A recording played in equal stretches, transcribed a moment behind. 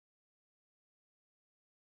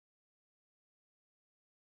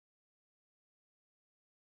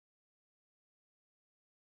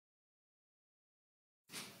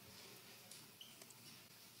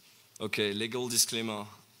Okay, legal disclaimer.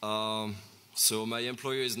 So my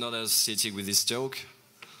employer is not associated with this talk,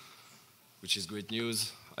 which is great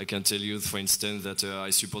news. I can tell you, for instance, that I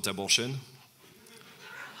support abortion.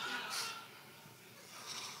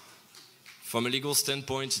 From a legal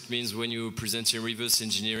standpoint, it means when you present in reverse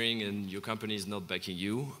engineering and your company is not backing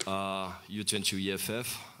you, you turn to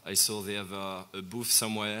EFF. I saw they have a booth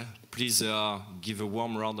somewhere. Please give a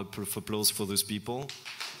warm round of applause for those people.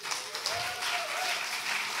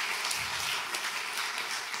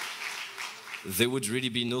 There would really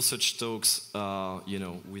be no such talks,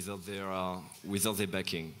 without their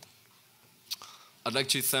backing. I'd like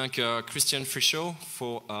to thank Christian Frischot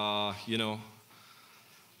for,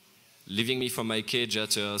 leaving me from my cage at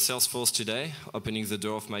Salesforce today, opening the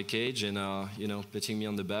door of my cage and, patting me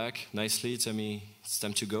on the back nicely, tell me it's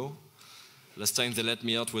time to go. Last time they let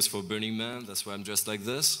me out was for Burning Man, that's why I'm dressed like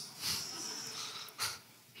this.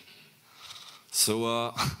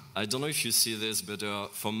 So, I don't know if you see this, but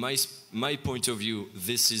from my point of view,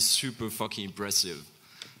 this is super fucking impressive.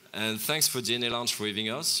 And thanks for DNA Lounge for having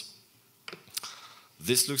us.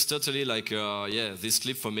 This looks totally like, this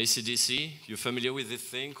clip from AC/DC. You familiar with this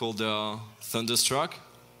thing called Thunderstruck?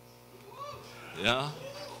 Yeah?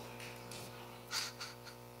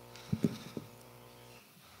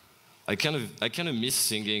 I kind of miss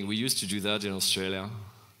singing. We used to do that in Australia.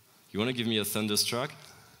 You want to give me a Thunderstruck?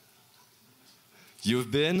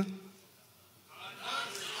 You've been?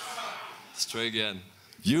 Let's try again.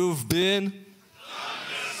 You've been?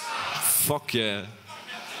 Fuck yeah.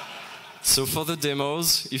 So for the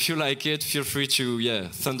demos, if you like it, feel free to,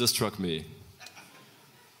 thunderstruck me.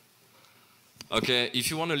 Okay,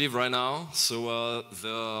 if you want to leave right now, so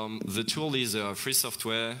the tool is free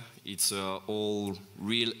software. It's all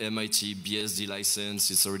real MIT BSD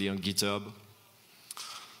license. It's already on GitHub.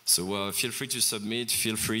 So feel free to submit,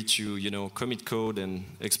 feel free to, commit code and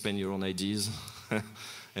expand your own ideas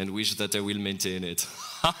and wish that I will maintain it.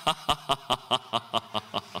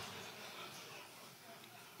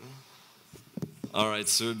 All right,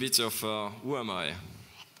 so a bit of who am I?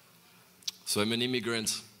 So I'm an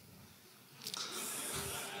immigrant.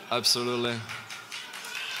 Absolutely.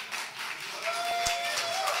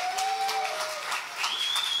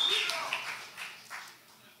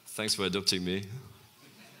 Thanks for adopting me.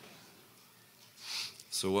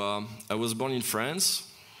 So I was born in France.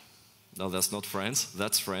 No, that's not France.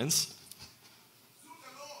 That's France.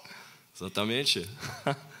 Exatamente.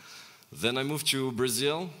 Then I moved to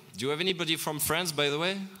Brazil. Do you have anybody from France, by the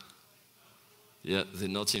way? Yeah, they're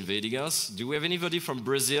not invading us. Do we have anybody from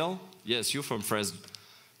Brazil? Yes, you from France.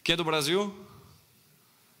 Quem é do Brasil?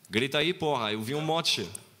 Grita aí, porra. Eu vi monte.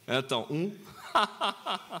 Então,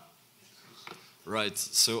 Right,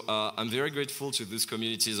 so I'm very grateful to these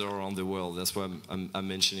communities around the world. That's why I'm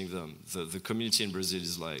mentioning them. The community in Brazil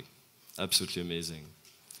is like absolutely amazing.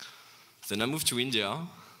 Then I moved to India.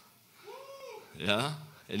 Yeah,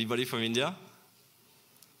 anybody from India?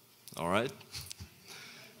 All right.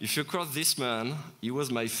 If you cross this man, he was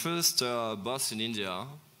my first boss in India.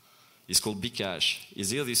 He's called Bikash. He's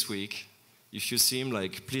here this week. If you see him,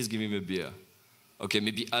 please give him a beer. Okay,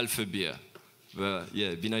 maybe half a beer. But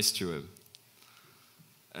yeah, be nice to him.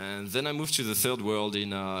 And then I moved to the third world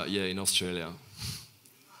in Australia.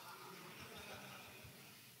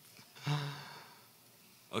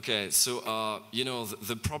 Okay, so,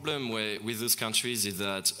 the problem with those countries is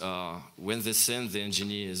that when they send the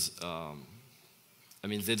engineers,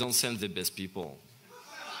 they don't send the best people.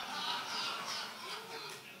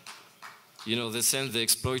 They send the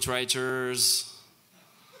exploit writers,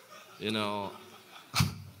 the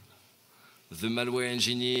malware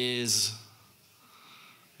engineers,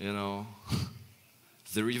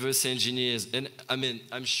 the reverse engineers. And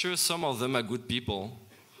I'm sure some of them are good people,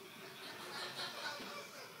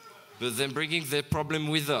 but then bringing their problem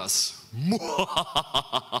with us.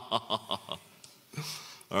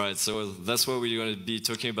 All right, so that's what we're going to be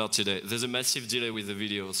talking about today. There's a massive delay with the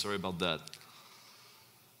video, sorry about that.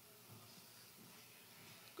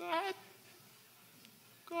 Go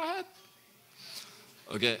ahead.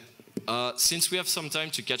 Okay, since we have some time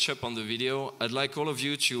to catch up on the video, I'd like all of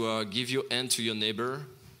you to give your hand to your neighbor.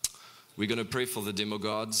 We're going to pray for the demo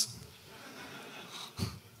gods.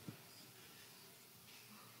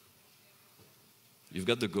 You've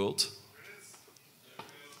got the goat?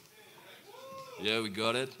 Yeah, we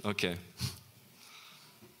got it? Okay.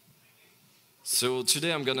 So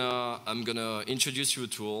today I'm gonna introduce you a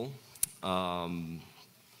tool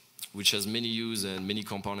which has many use and many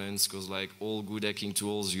components, because like all good hacking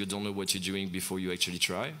tools, you don't know what you're doing before you actually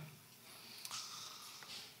try.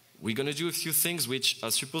 We're gonna do a few things which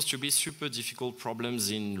are supposed to be super difficult problems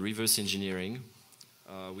in reverse engineering.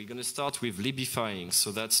 we're going to start with libifying.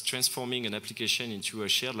 So that's transforming an application into a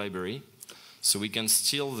shared library. So we can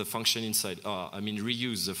steal the function inside.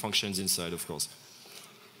 Reuse the functions inside, of course.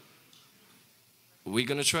 We're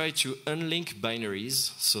going to try to unlink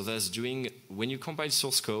binaries. So that's doing, when you compile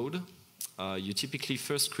source code, you typically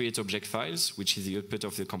first create object files, which is the output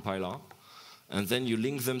of the compiler, and then you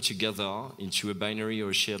link them together into a binary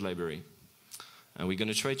or a shared library. And we're going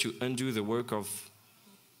to try to undo the work of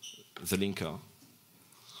the linker.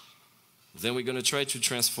 Then we're going to try to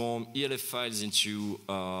transform ELF files into,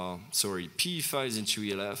 PE files into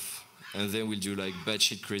ELF, and then we'll do like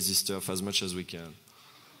batshit crazy stuff as much as we can.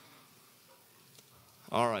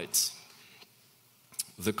 All right,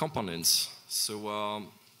 the components. So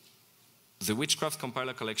the Witchcraft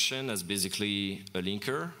Compiler Collection has basically a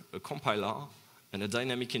linker, a compiler, and a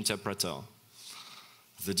dynamic interpreter.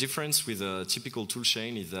 The difference with a typical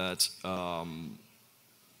toolchain is that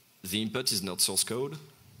the input is not source code,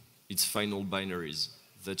 it's final binaries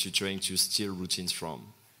that you're trying to steal routines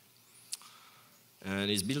from.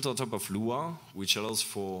 And it's built on top of Lua, which allows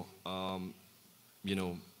for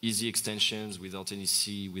easy extensions without any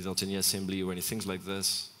C, without any assembly or anything like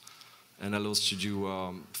this, and allows to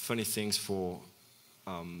do funny things for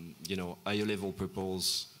higher level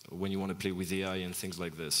purpose when you want to play with AI and things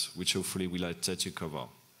like this, which hopefully we'll like to cover.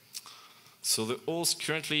 So the host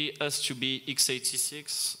currently has to be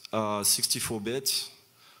x86, 64-bit,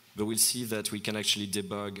 but we'll see that we can actually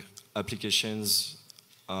debug applications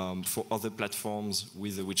for other platforms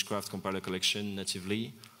with the Witchcraft Compiler Collection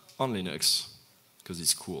natively on Linux, because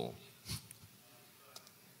it's cool.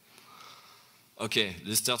 Okay,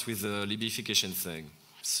 let's start with the libification thing.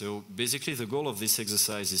 So basically the goal of this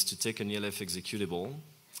exercise is to take an ELF executable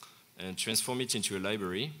and transform it into a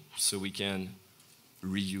library so we can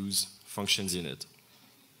reuse functions in it.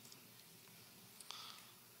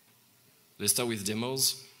 Let's start with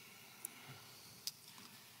demos.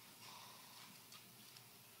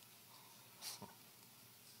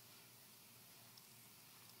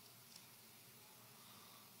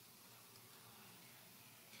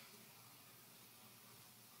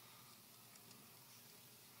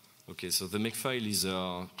 Okay, so the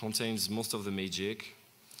makefile contains most of the magic.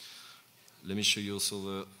 Let me show you also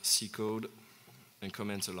the C code and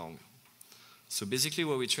comment along. So basically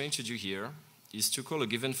what we're trying to do here is to call a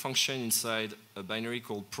given function inside a binary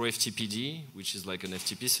called proftpd, which is like an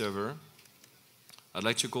FTP server. I'd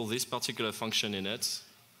like to call this particular function in it,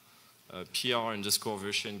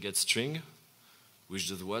 PR_version get string, which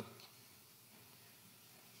does what?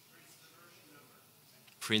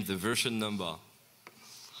 Print the version number.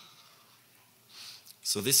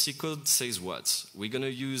 So this C code says what? We're going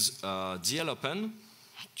to use dlopen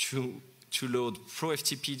to load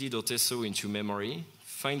proftpd.so into memory,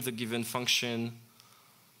 find the given function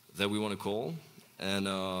that we want to call, and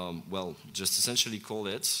just essentially call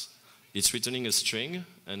it. It's returning a string,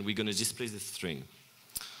 and we're going to display the string.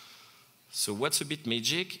 So what's a bit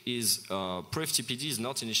magic is proftpd is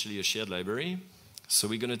not initially a shared library. So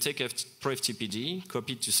we're going to take proftpd,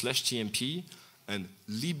 copy it to /tmp, and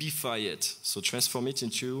libify it, so transform it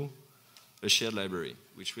into a shared library,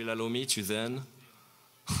 which will allow me to then,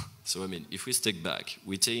 if we step back,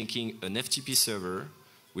 we're taking an FTP server,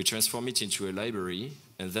 we transform it into a library,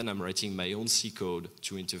 and then I'm writing my own C code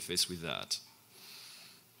to interface with that.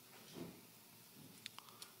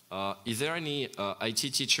 Is there any IT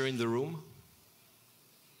teacher in the room?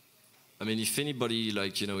 If anybody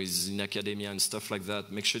is in academia and stuff like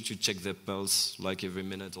that, make sure to check their pulse every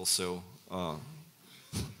minute or so.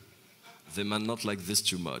 They might not like this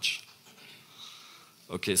too much.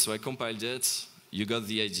 Okay, so I compiled it. You got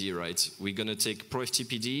the idea, right? We're going to take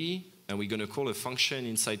proftpd, and we're going to call a function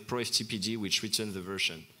inside proftpd which returns the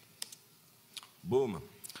version. Boom.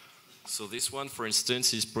 So this one, for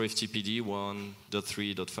instance, is proftpd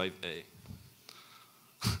 1.3.5a.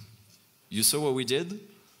 You saw what we did?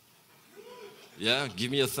 Yeah,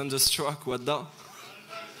 give me a thunderstruck, what the?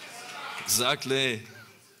 Exactly.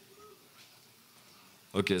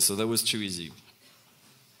 Okay, so that was too easy.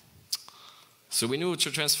 So we know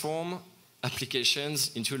to transform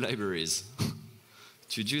applications into libraries.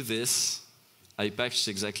 To do this, I packaged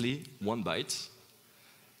exactly 1 byte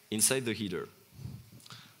inside the header.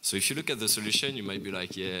 So if you look at the solution, you might be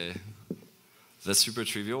like, yeah, that's super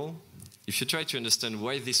trivial. If you try to understand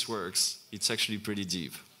why this works, it's actually pretty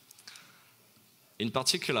deep. In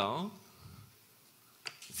particular,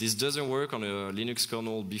 this doesn't work on a Linux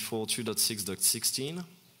kernel before 2.6.16.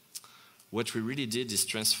 What we really did is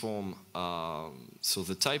transform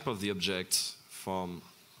the type of the object from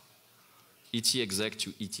etexec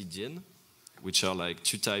to etdin, which are like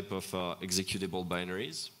 2 types of executable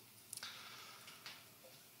binaries.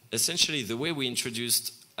 essentially, the way we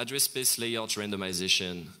introduced address space layout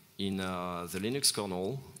randomization in the Linux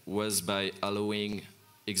kernel was by allowing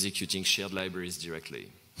executing shared libraries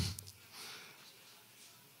directly.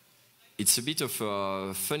 It's a bit of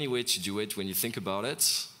a funny way to do it when you think about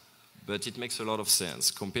it, but it makes a lot of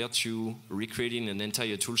sense compared to recreating an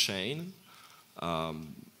entire toolchain,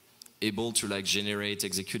 able to like generate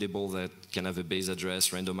executable that can have a base address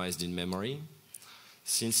randomized in memory.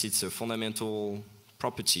 Since it's a fundamental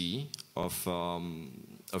property of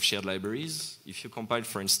shared libraries, if you compile,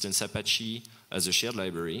 for instance, Apache as a shared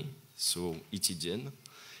library, so etdin,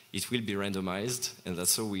 it will be randomized, and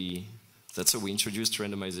that's how we introduced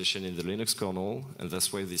randomization in the Linux kernel, and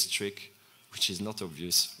that's why this trick, which is not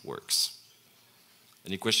obvious, works.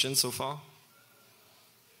 Any questions so far?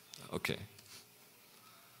 Okay.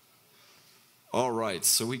 All right,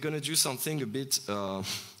 so we're going to do something a bit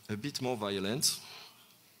more violent.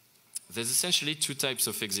 There's essentially two types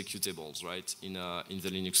of executables, right, in the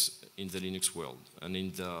Linux world and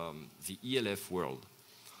in the ELF world.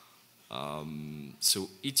 So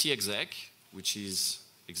etexec, which is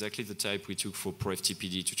exactly the type we took for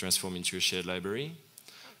ProFTPD to transform into a shared library,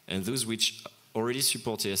 and those which already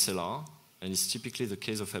support ASLR, and it's typically the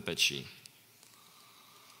case of Apache.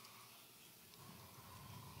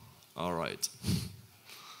 All right.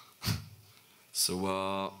 So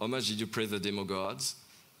how much did you pray the demo gods?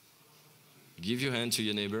 Give your hand to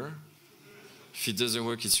your neighbor. If it doesn't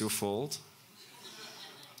work, it's your fault.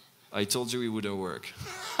 I told you it wouldn't work.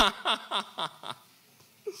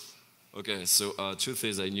 Okay, so truth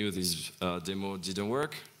is I knew this demo didn't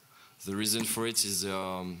work. The reason for it is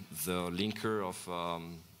the linker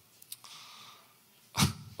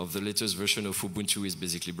of the latest version of Ubuntu is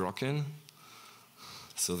basically broken.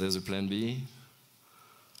 So there's a plan B.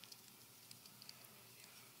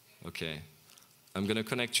 Okay, I'm going to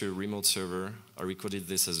connect to a remote server. I recorded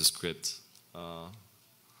this as a script,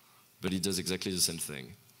 but it does exactly the same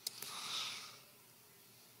thing.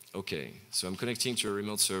 Okay, so I'm connecting to a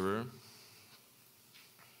remote server.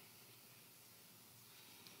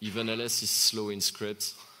 Even ls is slow in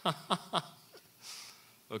script.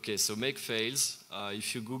 Okay, so make fails.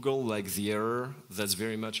 If you Google like the error, that's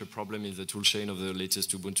very much a problem in the toolchain of the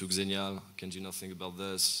latest Ubuntu Xenial. Can do nothing about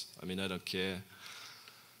this. I mean, I don't care.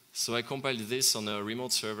 So I compiled this on a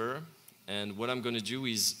remote server, and what I'm going to do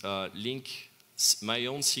is link my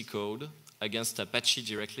own C code against Apache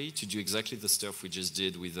directly to do exactly the stuff we just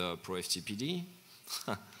did with ProFTPD.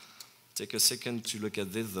 Take a second to look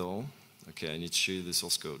at this though. Okay, I need to show you the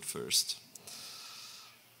source code first.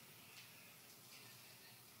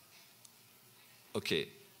 Okay,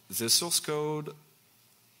 the source code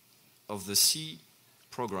of the C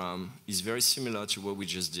program is very similar to what we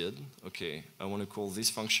just did. Okay, I want to call this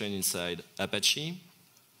function inside Apache.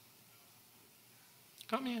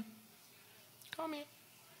 Come here. Come here.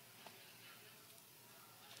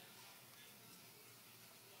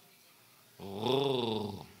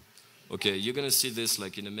 Oh. Okay, you're going to see this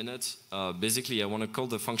like in a minute. Basically, I want to call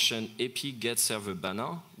the function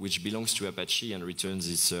ap-get-server-banner, which belongs to Apache and returns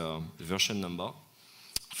its version number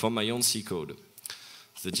from my own C code.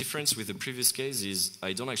 The difference with the previous case is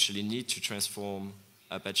I don't actually need to transform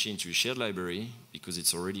Apache into a shared library because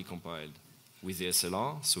it's already compiled with the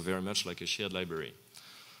SLR, so very much like a shared library.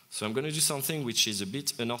 So I'm going to do something which is a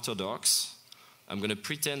bit unorthodox. I'm going to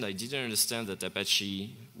pretend I didn't understand that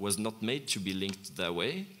Apache was not made to be linked that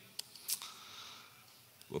way.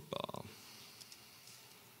 Whoopa.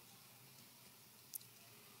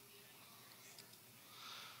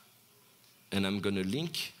 And I'm going to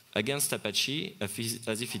link against Apache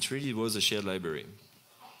as if it really was a shared library.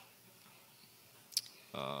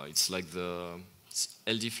 It's like the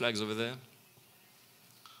LD flags over there.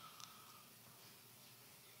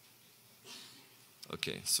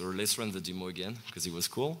 Okay, so let's run the demo again, because it was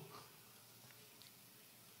cool.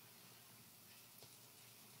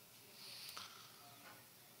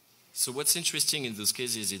 So what's interesting in those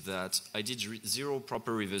cases is that I did zero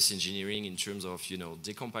proper reverse engineering in terms of, you know,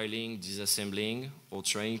 decompiling, disassembling, or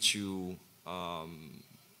trying to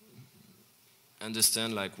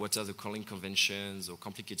understand like what are the calling conventions or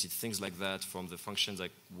complicated things like that from the functions I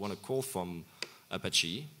want to call from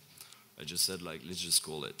Apache. I just said like, let's just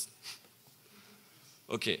call it.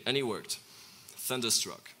 Okay, and it worked.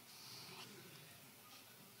 Thunderstruck.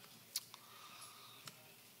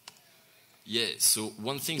 Yeah, so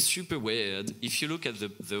one thing super weird, if you look at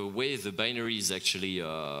the way the binary is actually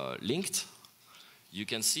linked, you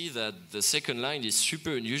can see that the second line is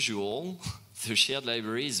super unusual. The shared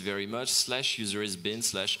library is very much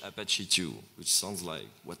 /userisbin/apache2, which sounds like,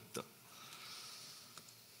 what the?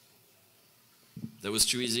 That was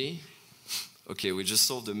too easy? Okay, we just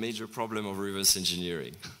solved a major problem of reverse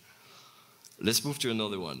engineering. Let's move to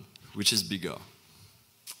another one, which is bigger.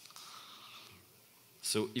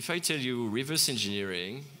 So if I tell you reverse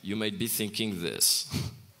engineering, you might be thinking this.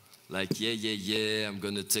 Like, yeah, I'm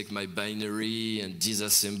gonna take my binary and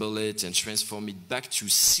disassemble it and transform it back to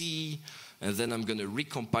C, and then I'm gonna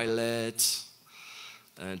recompile it.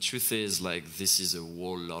 And truth is, like, this is a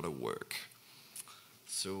whole lot of work.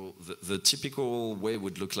 So the typical way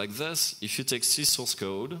would look like this. If you take C source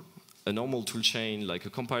code, a normal toolchain, like a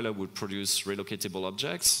compiler, would produce relocatable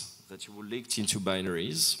objects that you will link into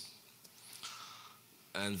binaries.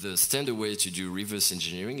 And the standard way to do reverse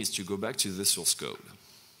engineering is to go back to the source code.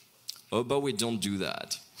 Oh, but we don't do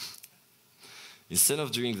that. Instead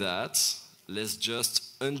of doing that, let's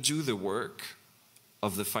just undo the work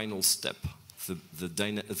of the final step, the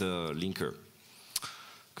linker.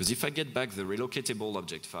 Because if I get back the relocatable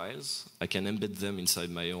object files, I can embed them inside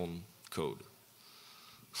my own code.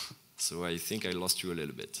 So I think I lost you a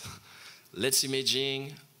little bit. Let's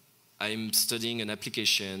imagine I'm studying an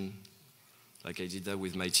application, like I did that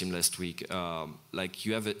with my team last week. Like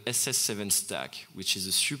you have a SS7 stack, which is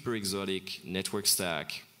a super exotic network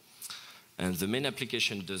stack. And the main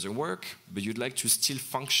application doesn't work, but you'd like to steal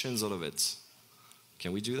functions out of it.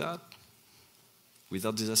 Can we do that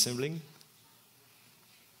without disassembling?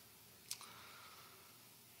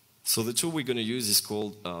 So the tool we're going to use is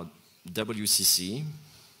called WCC.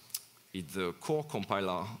 It's the core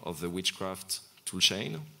compiler of the Witchcraft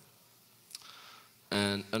toolchain.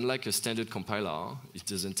 And unlike a standard compiler, it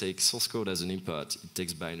doesn't take source code as an input, it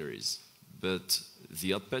takes binaries. But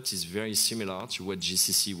the output is very similar to what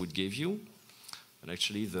GCC would give you. And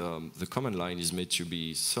actually, the command line is made to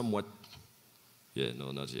be somewhat,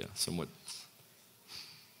 somewhat.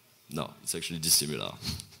 No, it's actually dissimilar.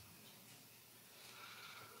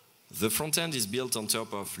 The front end is built on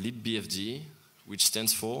top of libbfd, which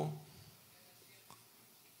stands for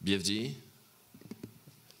BFD.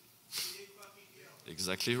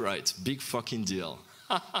 Exactly right. Big fucking deal.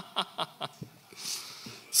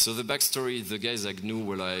 So the backstory, the guys at GNU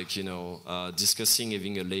were like, discussing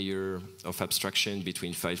having a layer of abstraction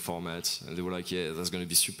between file formats. And they were like, yeah, that's going to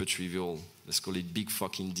be super trivial. Let's call it big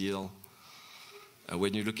fucking deal. And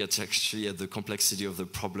when you look at actually at the complexity of the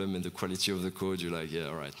problem and the quality of the code, you're like, yeah,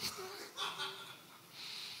 all right.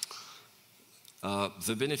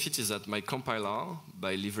 The benefit is that my compiler,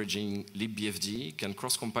 by leveraging libbfd, can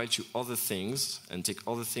cross-compile to other things and take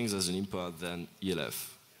other things as an input than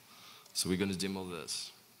ELF. So we're going to demo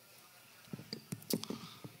this.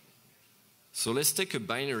 So let's take a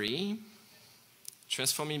binary,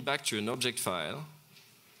 transform it back to an object file,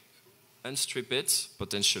 unstrip it,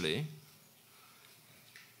 potentially,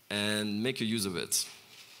 and make a use of it.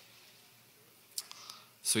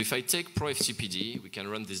 So if I take proftpd, we can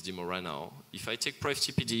run this demo right now. If I take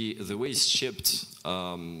proftpd, the way it's shipped,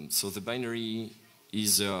 so the binary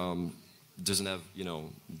is doesn't have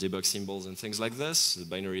debug symbols and things like this. The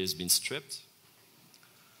binary has been stripped.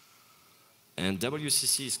 And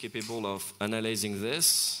WCC is capable of analyzing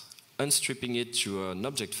this, unstripping it to an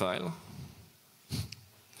object file,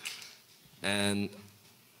 and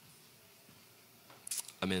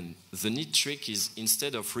the neat trick is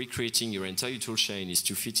instead of recreating your entire toolchain is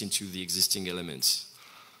to fit into the existing elements.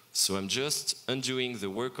 So I'm just undoing the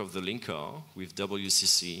work of the linker with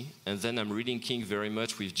WCC, and then I'm relinking very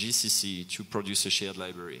much with GCC to produce a shared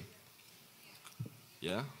library.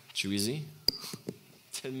 Yeah? Too easy?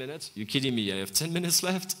 10 minutes? You're kidding me, I have 10 minutes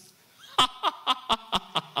left?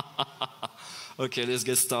 Okay, let's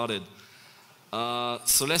get started.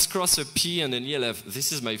 So let's cross a P and an ELF.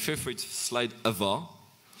 This is my favorite slide ever.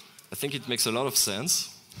 I think it makes a lot of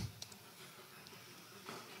sense.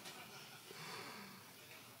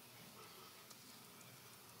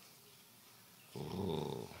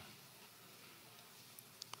 Oh.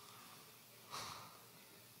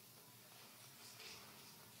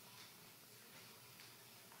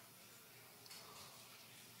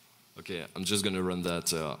 Okay, I'm just going to run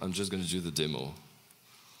that. I'm just going to do the demo.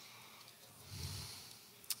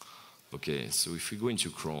 Okay, so if we go into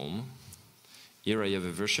Chrome, here I have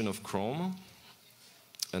a version of Chrome,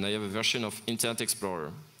 and I have a version of Internet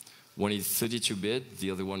Explorer. One is 32-bit, the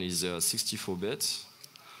other one is 64-bit.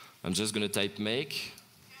 I'm just going to type make.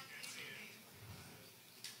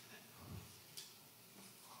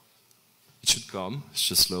 It should come, it's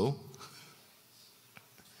just slow.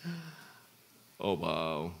 Oh,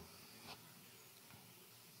 wow.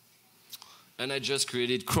 And I just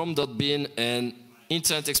created chrome.bin and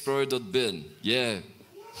Internet Explorer.bin. Yeah.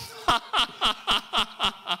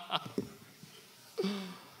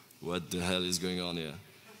 What the hell is going on here?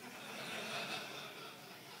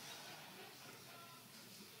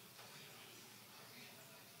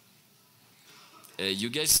 You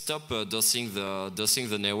guys stop dosing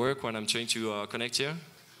the network when I'm trying to connect here?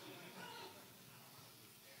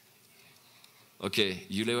 Okay,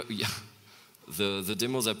 the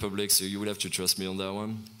demos are public, so you will have to trust me on that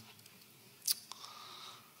one.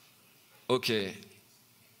 Okay.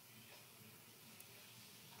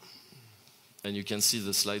 And you can see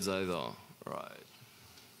the slides either. Right.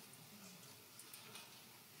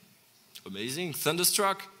 Amazing.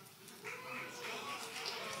 Thunderstruck.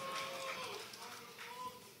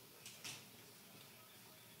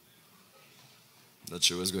 Not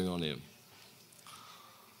sure what's going on here.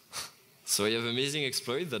 So I have amazing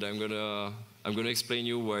exploit that I'm gonna explain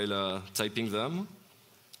you while typing them.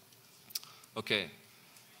 Okay.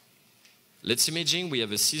 Let's imagine we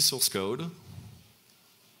have a C source code.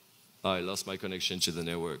 I lost my connection to the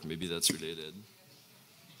network. Maybe that's related.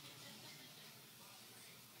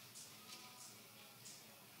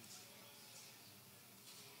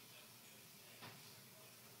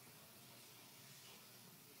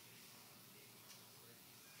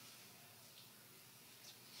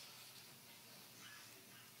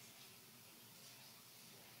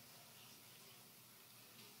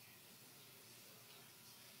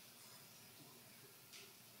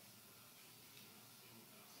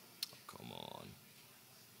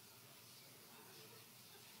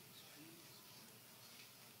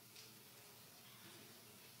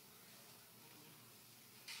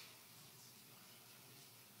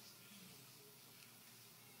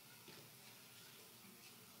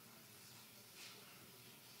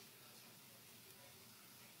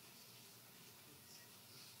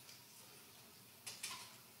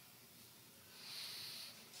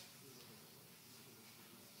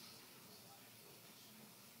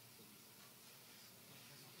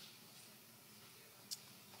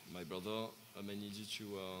 My brother, I may need you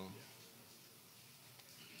to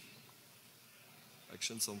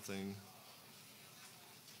action something.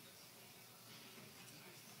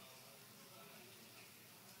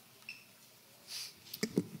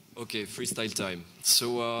 Okay, freestyle time.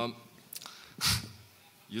 So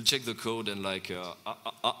you check the code and like,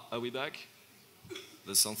 are we back?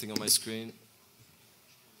 There's something on my screen.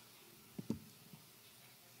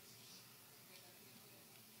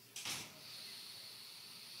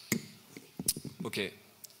 Okay.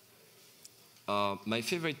 My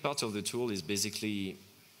favorite part of the tool is basically,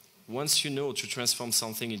 once you know to transform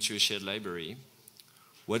something into a shared library,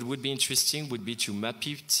 what would be interesting would be to map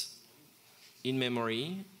it in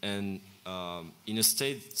memory and in a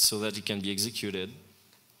state so that it can be executed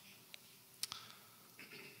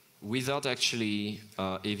without actually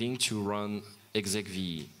having to run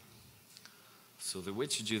execve. So the way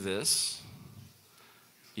to do this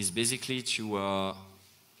is basically to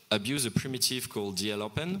abuse a primitive called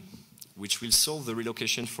dlopen, which will solve the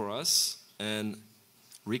relocation for us and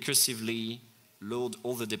recursively load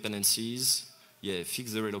all the dependencies,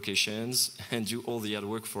 fix the relocations, and do all the hard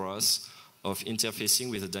work for us of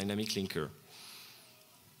interfacing with a dynamic linker.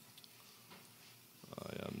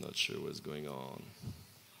 I am not sure what's going on.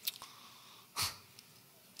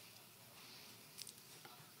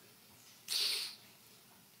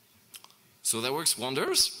 So that works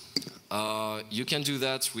wonders. You can do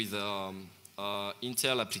that with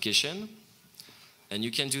Intel application, and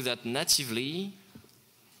you can do that natively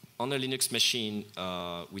on a Linux machine,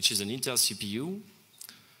 which is an Intel CPU.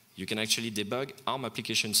 You can actually debug ARM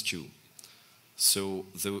applications too. So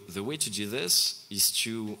the way to do this is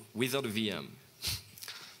to, without a VM.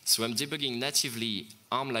 So I'm debugging natively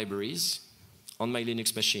ARM libraries on my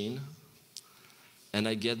Linux machine, and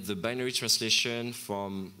I get the binary translation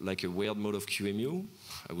from like a weird mode of QEMU.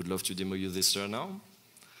 I would love to demo you this now.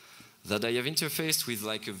 That I have interfaced with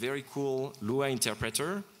like a very cool Lua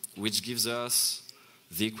interpreter, which gives us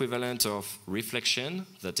the equivalent of reflection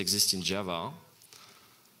that exists in Java,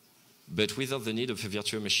 but without the need of a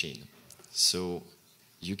virtual machine. So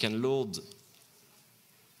you can load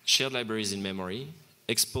shared libraries in memory,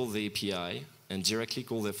 export the API, and directly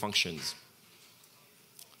call their functions.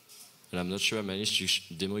 And I'm not sure I managed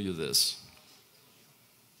to demo you this.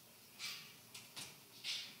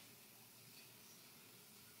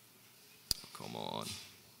 Come on.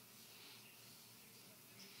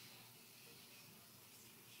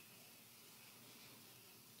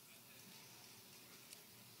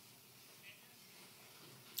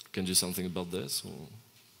 Can do something about this? Or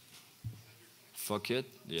fuck it?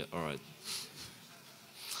 Yeah, all right.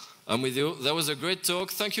 I'm with you. That was a great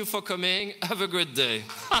talk. Thank you for coming. Have a great day.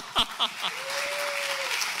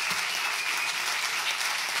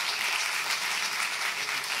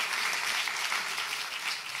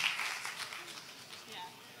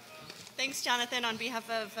 Thanks, Jonathan, on behalf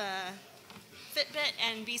of Fitbit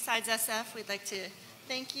and BSidesSF, we'd like to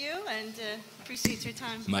thank you and appreciate your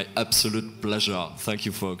time. My absolute pleasure. Thank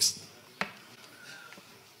you, folks.